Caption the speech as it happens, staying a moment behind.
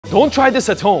Don't try this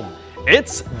at home.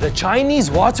 It's the Chinese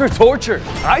water torture.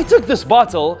 I took this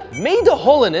bottle, made a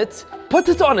hole in it, put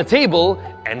it on a table,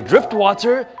 and dripped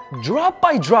water drop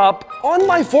by drop on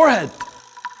my forehead.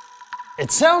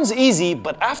 It sounds easy,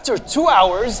 but after 2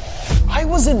 hours, I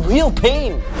was in real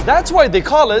pain. That's why they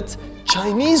call it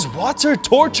Chinese water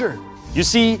torture. You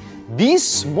see, these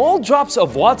small drops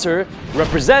of water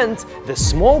represent the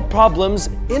small problems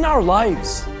in our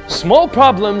lives. Small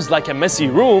problems like a messy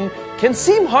room can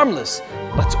seem harmless,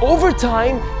 but over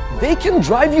time, they can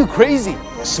drive you crazy.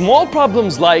 Small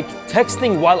problems like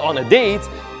texting while on a date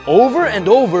over and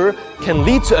over can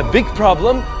lead to a big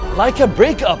problem like a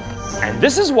breakup. And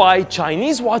this is why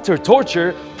Chinese water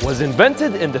torture was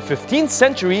invented in the 15th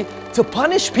century to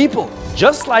punish people.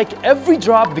 Just like every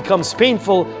drop becomes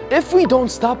painful if we don't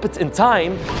stop it in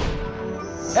time,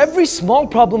 every small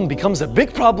problem becomes a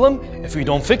big problem if we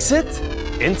don't fix it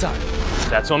in time.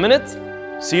 That's 1 minute.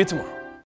 See you tomorrow.